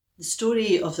The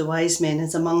story of the wise men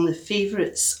is among the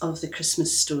favourites of the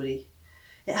Christmas story.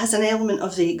 It has an element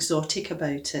of the exotic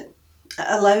about it. It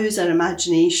allows our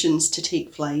imaginations to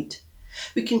take flight.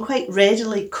 We can quite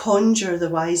readily conjure the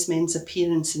wise men's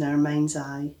appearance in our mind's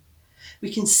eye.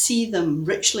 We can see them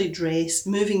richly dressed,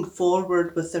 moving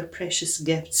forward with their precious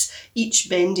gifts, each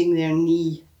bending their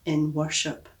knee in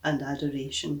worship and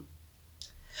adoration.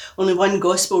 Only one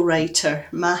gospel writer,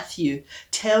 Matthew,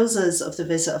 tells us of the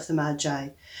visit of the Magi,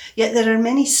 yet there are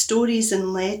many stories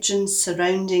and legends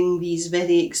surrounding these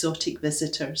very exotic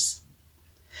visitors.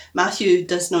 Matthew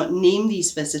does not name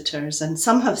these visitors, and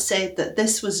some have said that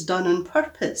this was done on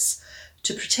purpose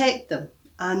to protect them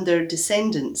and their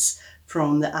descendants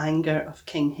from the anger of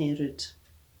King Herod.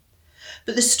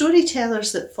 But the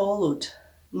storytellers that followed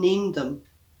named them,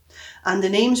 and the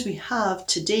names we have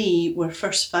today were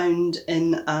first found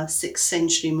in a 6th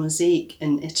century mosaic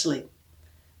in Italy: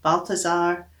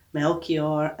 Balthazar,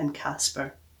 Melchior and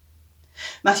Caspar.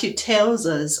 Matthew tells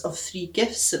us of 3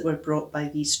 gifts that were brought by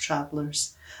these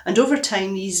travellers, and over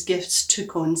time these gifts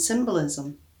took on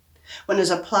symbolism. When it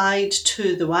was applied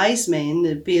to the wise men,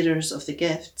 the bearers of the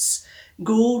gifts,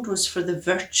 gold was for the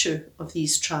virtue of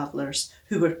these travellers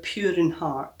who were pure in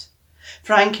heart.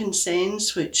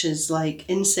 Frankincense, which is like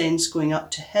incense going up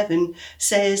to heaven,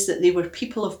 says that they were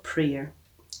people of prayer,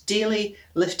 daily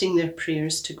lifting their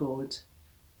prayers to God.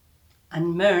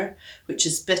 And myrrh, which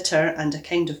is bitter and a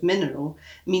kind of mineral,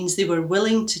 means they were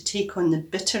willing to take on the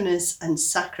bitterness and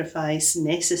sacrifice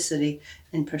necessary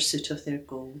in pursuit of their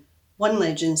goal. One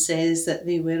legend says that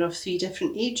they were of 3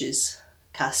 different ages.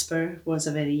 Caspar was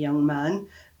a very young man,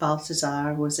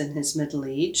 Balthazar was in his middle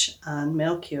age, and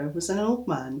Melchior was an old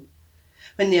man.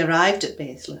 When they arrived at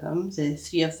Bethlehem, the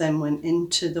 3 of them went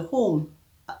into the home,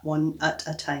 one at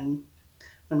a time.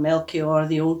 When Melchior,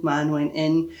 the old man, went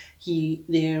in,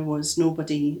 there was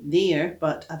nobody there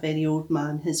but a very old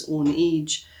man his own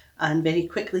age, and very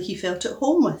quickly he felt at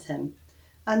home with him,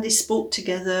 and they spoke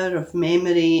together of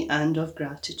memory and of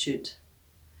gratitude.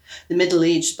 The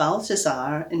middle-aged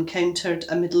Balthazar encountered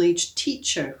a middle-aged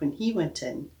teacher when he went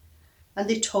in, and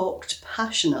they talked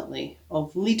passionately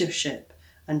of leadership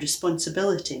and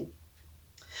responsibility.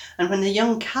 And when the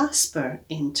young Caspar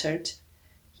entered,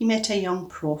 he met a young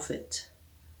prophet.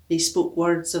 They spoke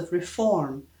words of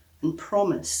reform and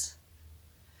promise.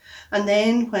 And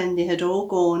then when they had all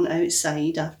gone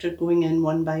outside after going in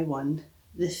one by one,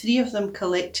 the 3 of them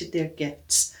collected their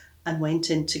gifts and went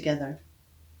in together.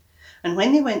 And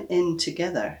when they went in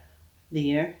together,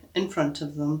 there, in front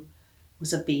of them,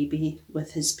 was a baby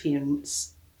with his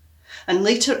parents. And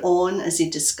later on, as they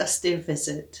discussed their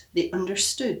visit, they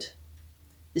understood.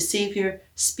 The Saviour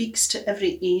speaks to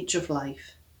every age of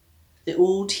life. The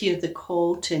old hear the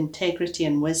call to integrity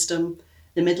and wisdom,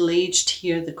 the middle-aged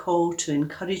hear the call to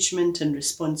encouragement and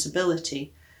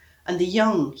responsibility, and the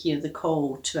young hear the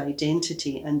call to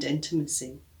identity and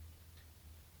intimacy.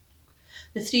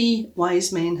 The 3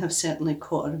 wise men have certainly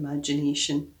caught our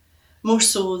imagination, more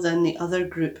so than the other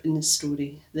group in the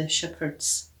story, the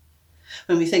shepherds.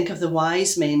 When we think of the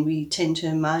wise men, we tend to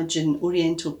imagine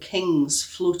Oriental kings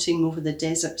floating over the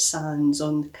desert sands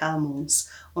on the camels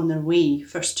on their way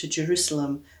first to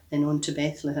Jerusalem, then on to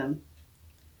Bethlehem.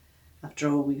 After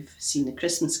all, we've seen the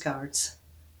Christmas cards.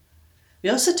 We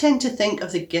also tend to think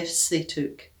of the gifts they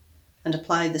took and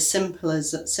apply the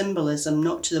symbolism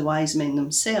not to the wise men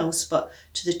themselves, but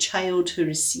to the child who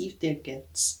received their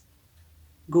gifts.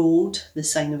 Gold, the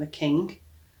sign of a king;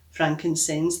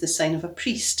 frankincense, the sign of a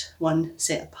priest, one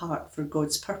set apart for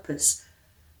God's purpose;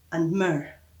 and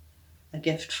myrrh, a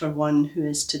gift for one who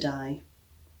is to die.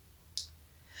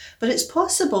 But it's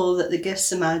possible that the gifts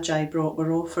the Magi brought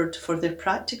were offered for their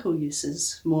practical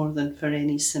uses more than for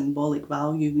any symbolic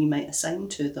value we might assign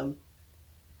to them.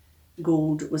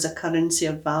 Gold was a currency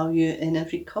of value in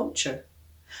every culture,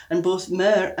 and both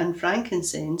myrrh and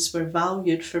frankincense were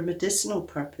valued for medicinal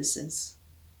purposes.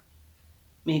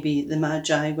 Maybe the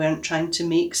Magi weren't trying to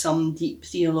make some deep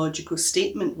theological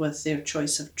statement with their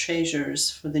choice of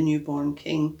treasures for the newborn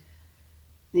king.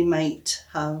 They might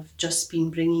have just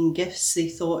been bringing gifts they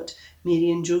thought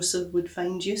Mary and Joseph would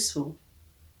find useful.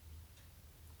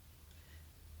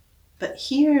 But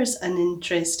here's an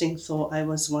interesting thought I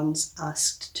was once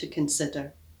asked to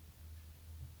consider.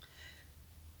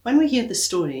 When we hear the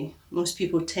story, most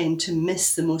people tend to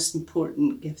miss the most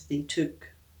important gift they took: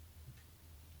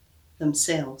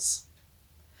 themselves.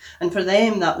 And for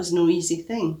them, that was no easy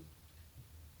thing.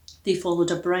 They followed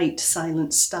a bright,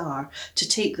 silent star to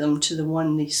take them to the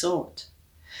one they sought.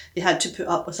 They had to put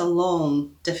up with a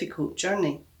long, difficult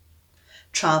journey.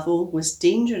 Travel was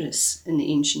dangerous in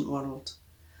the ancient world,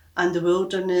 and the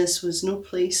wilderness was no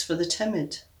place for the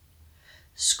timid.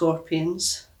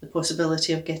 Scorpions, the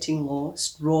possibility of getting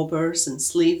lost, robbers and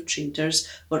slave traders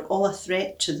were all a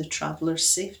threat to the travellers'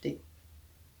 safety.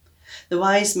 The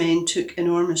wise men took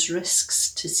enormous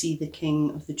risks to see the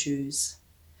King of the Jews.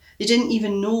 They didn't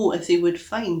even know if they would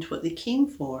find what they came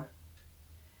for.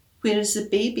 "Where is the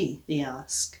baby?" they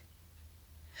asked.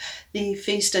 They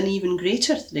faced an even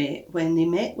greater threat when they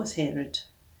met with Herod,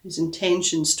 whose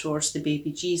intentions towards the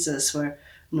baby Jesus were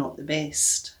not the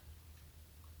best.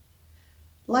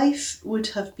 Life would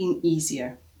have been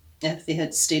easier if they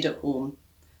had stayed at home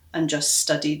and just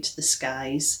studied the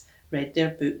skies, read their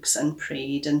books and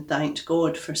prayed and thanked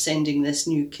God for sending this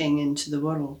new king into the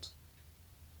world.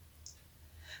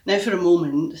 Now for a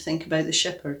moment, think about the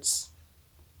shepherds.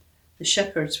 The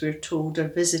shepherds, we're told, are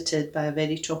visited by a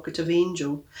very talkative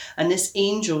angel, and this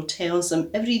angel tells them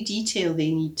every detail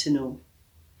they need to know.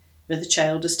 Where the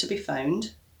child is to be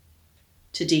found.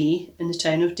 Today, in the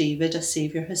town of David, a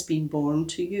Saviour has been born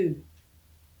to you.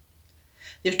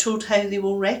 They're told how they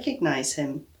will recognise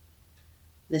him.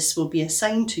 This will be a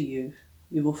sign to you.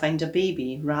 You will find a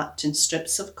baby wrapped in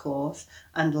strips of cloth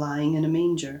and lying in a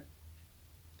manger.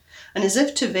 And as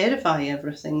if to verify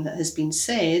everything that has been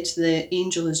said, the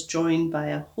angel is joined by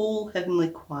a whole heavenly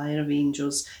choir of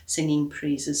angels singing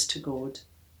praises to God.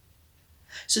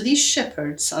 So these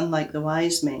shepherds, unlike the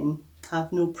wise men,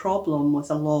 have no problem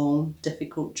with a long,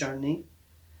 difficult journey.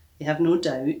 They have no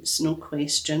doubts, no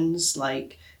questions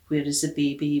like, where is the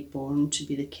baby born to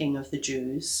be the King of the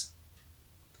Jews?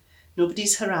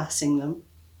 Nobody's harassing them.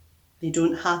 They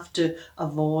don't have to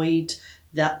avoid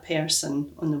that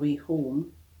person on the way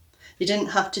home. They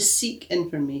didn't have to seek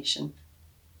information.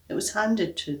 It was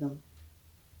handed to them.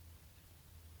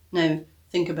 Now,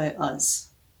 think about us.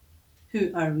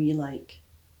 Who are we like?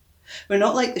 We're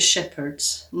not like the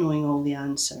shepherds, knowing all the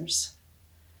answers.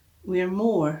 We are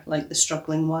more like the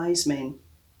struggling wise men,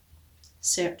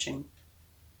 searching.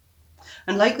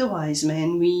 And like the wise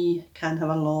men, we can have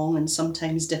a long and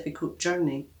sometimes difficult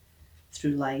journey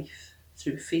through life,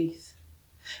 through faith.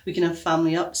 We can have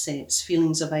family upsets,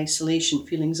 feelings of isolation,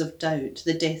 feelings of doubt,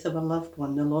 the death of a loved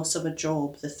one, the loss of a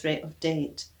job, the threat of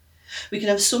debt. We can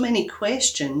have so many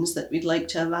questions that we'd like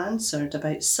to have answered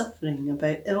about suffering,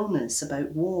 about illness,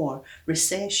 about war,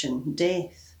 recession,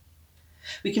 death.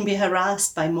 We can be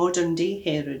harassed by modern day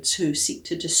Herods who seek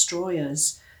to destroy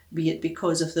us, be it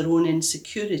because of their own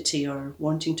insecurity or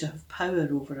wanting to have power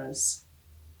over us.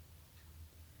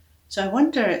 So I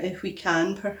wonder if we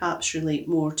can perhaps relate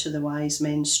more to the wise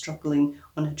men struggling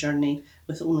on a journey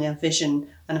with only a vision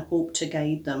and a hope to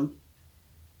guide them,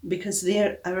 because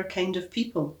they're our kind of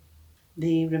people.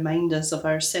 They remind us of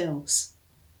ourselves.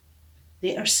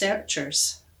 They are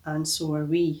searchers, and so are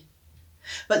we.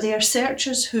 But they are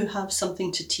searchers who have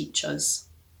something to teach us.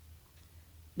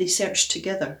 They search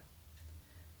together,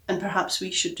 and perhaps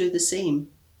we should do the same.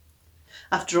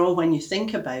 After all, when you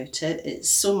think about it, it's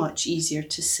so much easier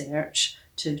to search,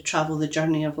 to travel the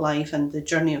journey of life and the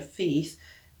journey of faith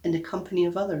in the company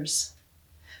of others.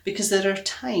 Because there are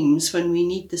times when we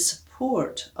need the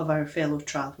support of our fellow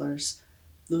travellers,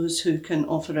 those who can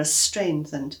offer us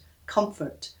strength and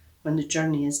comfort when the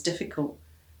journey is difficult,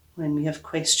 when we have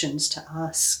questions to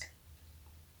ask.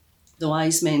 The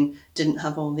wise men didn't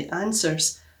have all the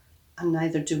answers, and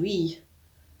neither do we.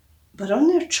 But on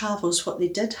their travels, what they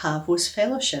did have was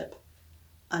fellowship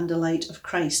and the light of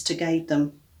Christ to guide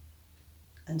them.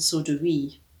 And so do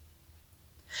we.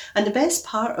 And the best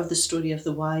part of the story of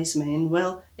the wise men,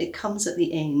 well, it comes at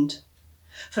the end.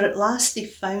 For at last they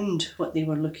found what they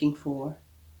were looking for.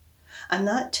 And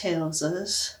that tells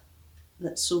us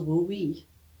that so will we.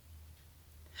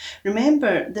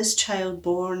 Remember, this child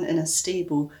born in a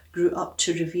stable grew up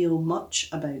to reveal much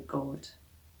about God.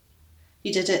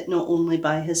 He did it not only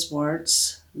by his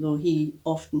words, though he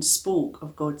often spoke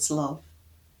of God's love.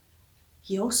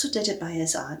 He also did it by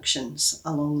his actions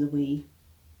along the way.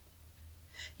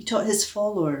 He taught his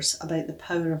followers about the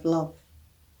power of love.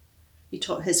 He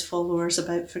taught his followers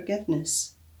about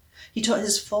forgiveness. He taught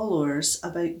his followers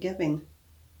about giving.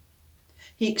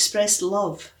 He expressed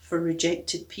love for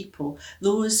rejected people,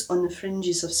 those on the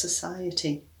fringes of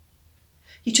society.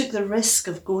 He took the risk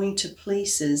of going to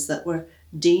places that were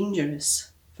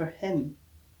dangerous for him.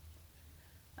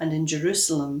 And in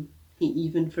Jerusalem, he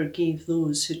even forgave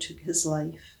those who took his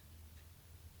life.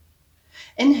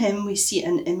 In him we see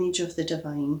an image of the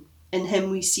divine. In him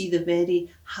we see the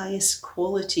very highest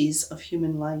qualities of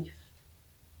human life.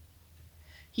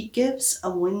 He gives a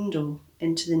window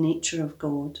into the nature of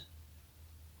God.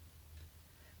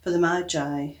 For the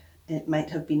Magi, it might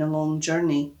have been a long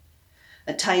journey.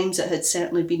 At times it had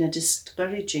certainly been a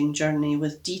discouraging journey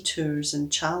with detours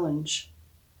and challenge.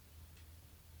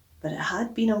 But it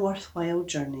had been a worthwhile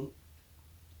journey,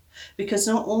 because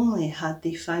not only had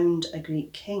they found a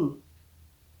great king,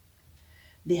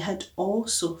 they had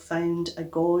also found a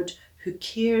God who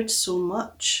cared so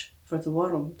much for the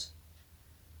world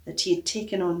that he had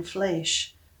taken on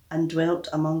flesh and dwelt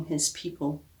among his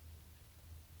people.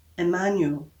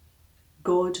 Emmanuel,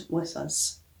 God with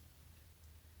us.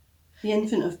 The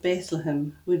infant of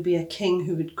Bethlehem would be a king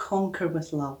who would conquer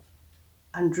with love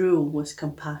and rule with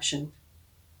compassion.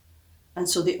 And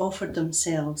so they offered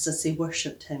themselves as they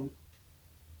worshipped him.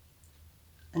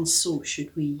 And so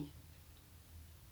should we.